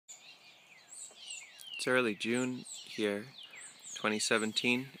It's early June here,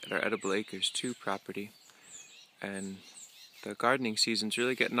 2017, at our Edible Acres 2 property, and the gardening season's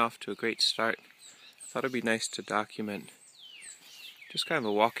really getting off to a great start. I thought it'd be nice to document just kind of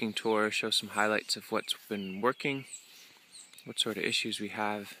a walking tour, show some highlights of what's been working, what sort of issues we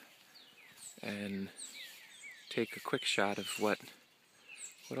have, and take a quick shot of what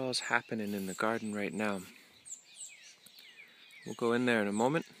all is happening in the garden right now. We'll go in there in a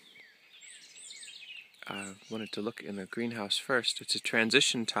moment. I wanted to look in the greenhouse first. It's a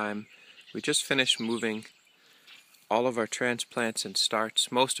transition time. We just finished moving all of our transplants and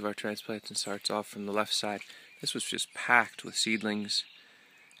starts, most of our transplants and starts off from the left side. This was just packed with seedlings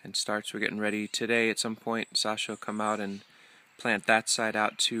and starts. We're getting ready today at some point. Sasha will come out and plant that side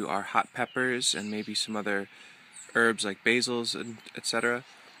out to our hot peppers and maybe some other herbs like basils and etc.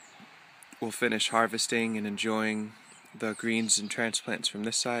 We'll finish harvesting and enjoying the greens and transplants from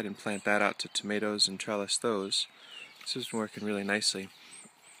this side and plant that out to tomatoes and trellis those. This has been working really nicely.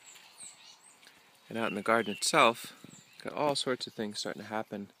 And out in the garden itself, got all sorts of things starting to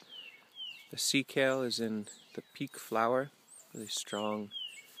happen. The sea kale is in the peak flower, really strong,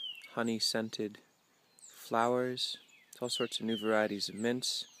 honey-scented flowers. All sorts of new varieties of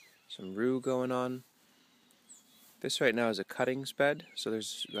mints, some rue going on. This right now is a cuttings bed, so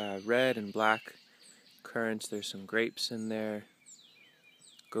there's red and black currants, there's some grapes in there,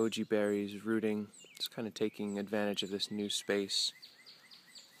 goji berries rooting, just kind of taking advantage of this new space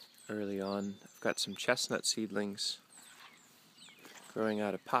early on. I've got some chestnut seedlings growing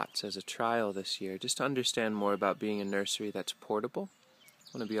out of pots as a trial this year, just to understand more about being a nursery that's portable.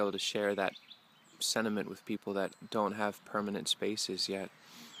 I want to be able to share that sentiment with people that don't have permanent spaces yet.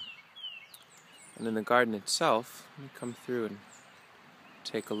 And in the garden itself, let me come through and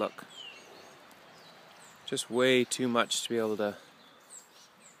take a look. Just way too much to be able to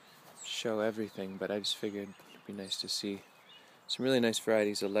show everything, but I just figured it'd be nice to see some really nice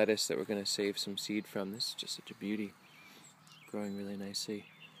varieties of lettuce that we're going to save some seed from. This is just such a beauty, growing really nicely.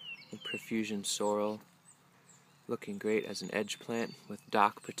 A profusion sorrel, looking great as an edge plant with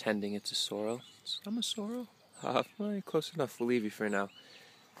Doc pretending it's a sorrel. I'm a sorrel? Well, close enough, we'll leave you for now.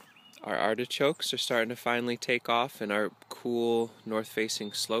 Our artichokes are starting to finally take off in our cool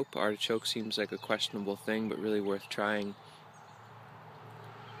north-facing slope. Artichoke seems like a questionable thing, but really worth trying.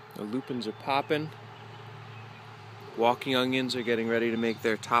 The lupins are popping. Walking onions are getting ready to make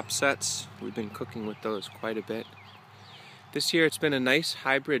their top sets. We've been cooking with those quite a bit. This year it's been a nice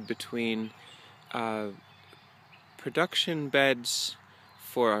hybrid between production beds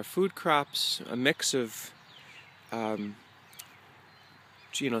for our food crops, a mix of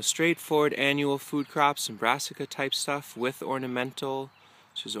straightforward annual food crops and brassica type stuff with ornamental,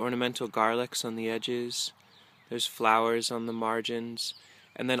 which is ornamental garlics on the edges. There's flowers on the margins,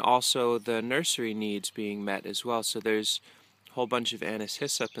 and then also the nursery needs being met as well. So there's a whole bunch of anise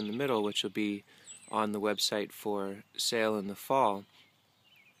hyssop in the middle, which will be on the website for sale in the fall.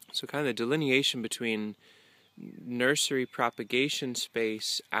 So kind of the delineation between nursery propagation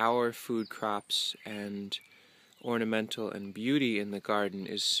space, our food crops, and ornamental and beauty in the garden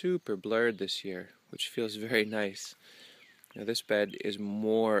is super blurred this year, which feels very nice. Now this bed is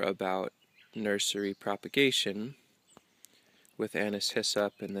more about nursery propagation with anise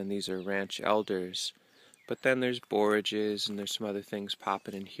hyssop, and then these are ranch elders. But then there's borages and there's some other things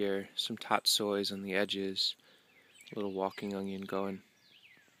popping in here, some tatsois on the edges, a little walking onion going.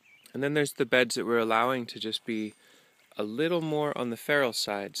 And then there's the beds that we're allowing to just be a little more on the feral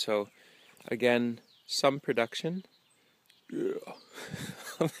side. So again, some production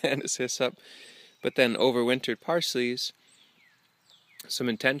of anise hyssop, but then overwintered parsleys, some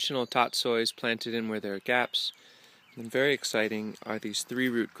intentional tatsois planted in where there are gaps. And very exciting are these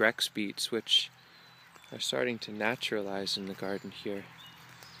 3-root grex beets, which are starting to naturalize in the garden here.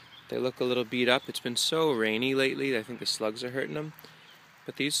 They look a little beat up. It's been so rainy lately, I think the slugs are hurting them.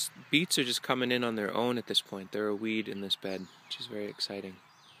 But these beets are just coming in on their own at this point. They're a weed in this bed, which is very exciting.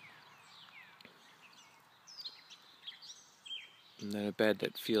 And then a bed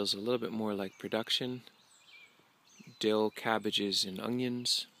that feels a little bit more like production. Dill, cabbages, and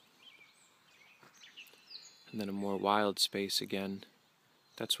onions. And then a more wild space again.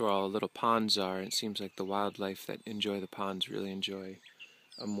 That's where all the little ponds are, and it seems like the wildlife that enjoy the ponds really enjoy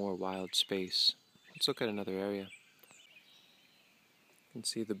a more wild space. Let's look at another area. You can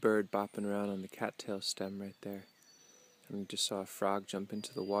see the bird bopping around on the cattail stem right there. And we just saw a frog jump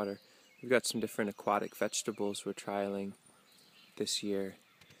into the water. We've got some different aquatic vegetables we're trialing this year,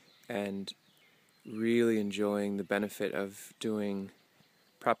 and really enjoying the benefit of doing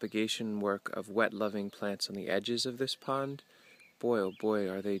propagation work of wet-loving plants on the edges of this pond, boy, oh boy,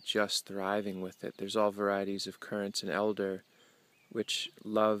 are they just thriving with it. There's all varieties of currants and elder, which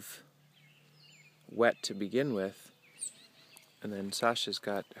love wet to begin with. And then Sasha's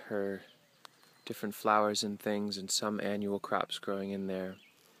got her different flowers and things and some annual crops growing in there.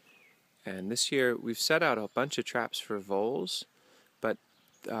 And this year we've set out a bunch of traps for voles, but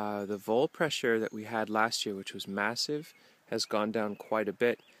the vole pressure that we had last year, which was massive, has gone down quite a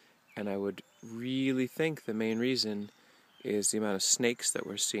bit. And I would really think the main reason is the amount of snakes that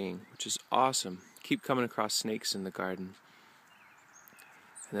we're seeing, which is awesome. Keep coming across snakes in the garden.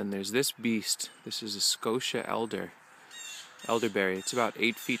 And then there's this beast. This is a Scotia elderberry. It's about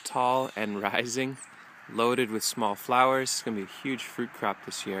 8 feet tall and rising, loaded with small flowers. It's going to be a huge fruit crop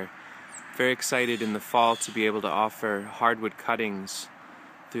this year. Very excited in the fall to be able to offer hardwood cuttings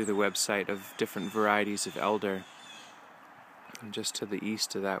through the website of different varieties of elder. And just to the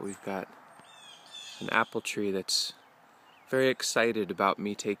east of that we've got an apple tree that's very excited about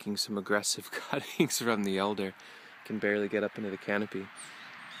me taking some aggressive cuttings from the elder. Can barely get up into the canopy.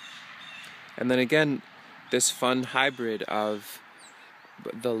 And then again, this fun hybrid of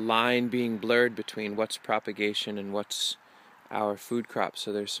the line being blurred between what's propagation and what's our food crop.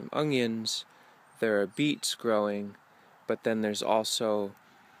 So there's some onions, there are beets growing, but then there's also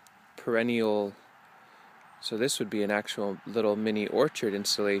perennial. So this would be an actual little mini orchard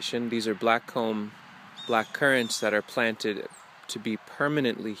installation. These are blackcomb black currants that are planted to be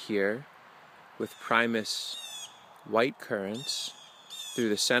permanently here with Primus white currants through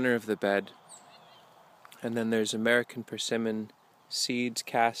the center of the bed. And then there's American persimmon seeds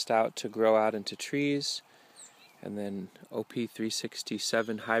cast out to grow out into trees. And then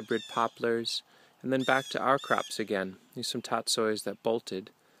OP367 hybrid poplars. And then back to our crops again. These some tatsois that bolted.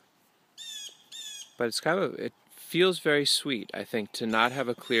 But it's it feels very sweet, I think, to not have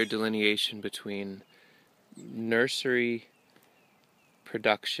a clear delineation between nursery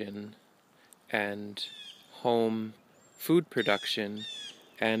production and home food production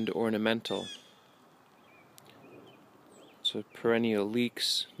and ornamental. So perennial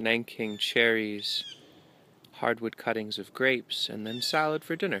leeks, Nanking cherries, hardwood cuttings of grapes, and then salad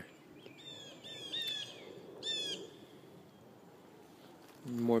for dinner.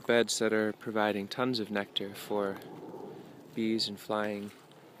 More beds that are providing tons of nectar for bees and flying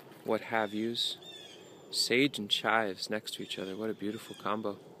what have yous. Sage and chives next to each other. What a beautiful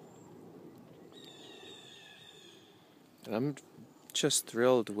combo. And I'm just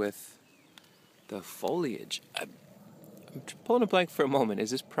thrilled with the foliage. I'm pulling a blank for a moment.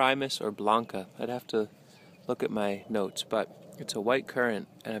 Is this Primus or Blanca? I'd have to look at my notes, but it's a white currant,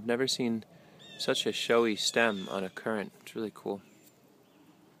 and I've never seen such a showy stem on a currant. It's really cool.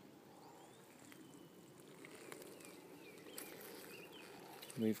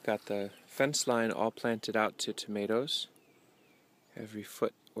 We've got the fence line all planted out to tomatoes, every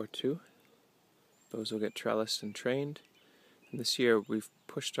foot or two. Those will get trellised and trained. And this year we've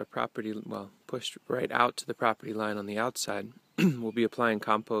pushed our property, pushed right out to the property line on the outside. We'll be applying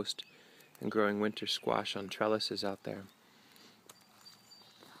compost and growing winter squash on trellises out there.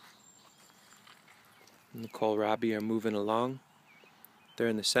 And the kohlrabi are moving along. They're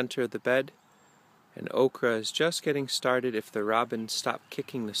in the center of the bed. And okra is just getting started. If the robins stop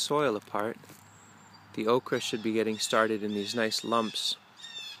kicking the soil apart, the okra should be getting started in these nice lumps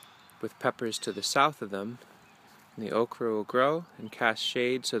with peppers to the south of them. And the okra will grow and cast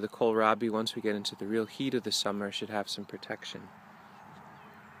shade, so the kohlrabi, once we get into the real heat of the summer, should have some protection.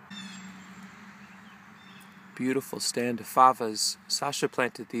 Beautiful stand of favas. Sasha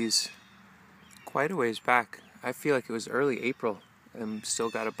planted these quite a ways back. I feel like it was early April. And still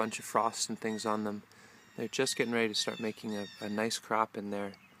got a bunch of frost and things on them. They're just getting ready to start making a nice crop in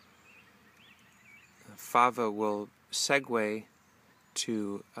there. Fava will segue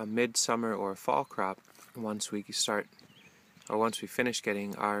to a midsummer or a fall crop once we finish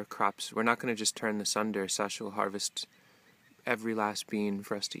getting our crops. We're not going to just turn this under. Sasha will harvest every last bean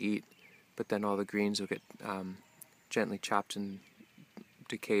for us to eat, but then all the greens will get gently chopped and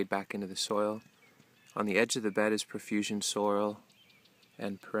decayed back into the soil. On the edge of the bed is profusion sorrel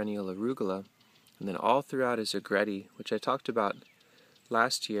and perennial arugula, and then all throughout is agretti, which I talked about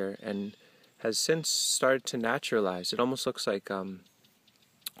last year and has since started to naturalize. It almost looks like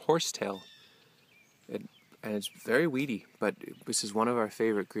horsetail, and it's very weedy, but this is one of our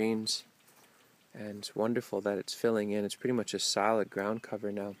favorite greens, and it's wonderful that it's filling in. It's pretty much a solid ground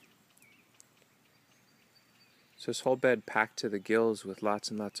cover now. So this whole bed packed to the gills with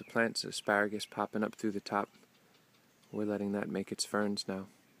lots and lots of plants, asparagus popping up through the top. We're letting that make its ferns now.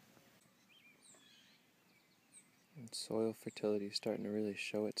 And soil fertility is starting to really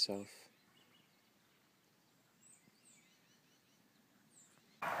show itself.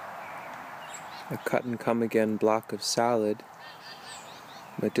 a cut and come again block of salad,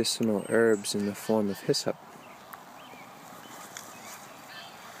 medicinal herbs in the form of hyssop,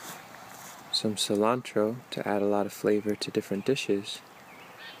 some cilantro to add a lot of flavor to different dishes,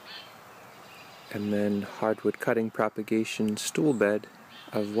 and then hardwood cutting propagation stool bed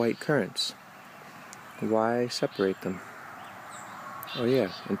of white currants. Why separate them? Oh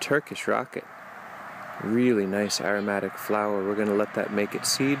yeah, and Turkish rocket. Really nice aromatic flower. We're going to let that make its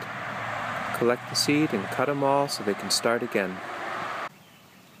seed, collect the seed, and cut them all so they can start again.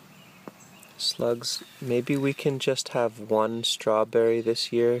 Slugs, maybe we can just have one strawberry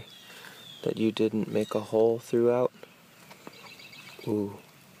this year that you didn't make a hole throughout. Ooh,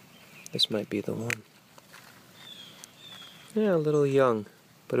 this might be the one. Yeah, a little young,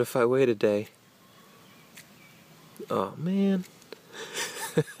 but if I wait a day... Oh man.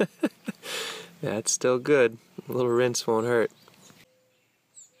 Yeah, it's still good. A little rinse won't hurt.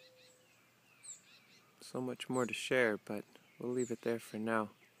 So much more to share, but we'll leave it there for now.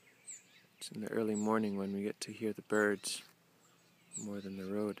 It's in the early morning when we get to hear the birds more than the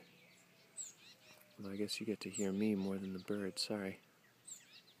road. Well, I guess you get to hear me more than the birds, sorry.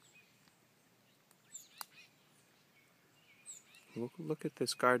 We'll look at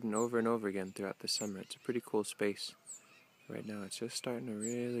this garden over and over again throughout the summer. It's a pretty cool space. Right now it's just starting to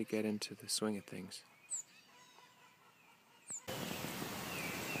really get into the swing of things.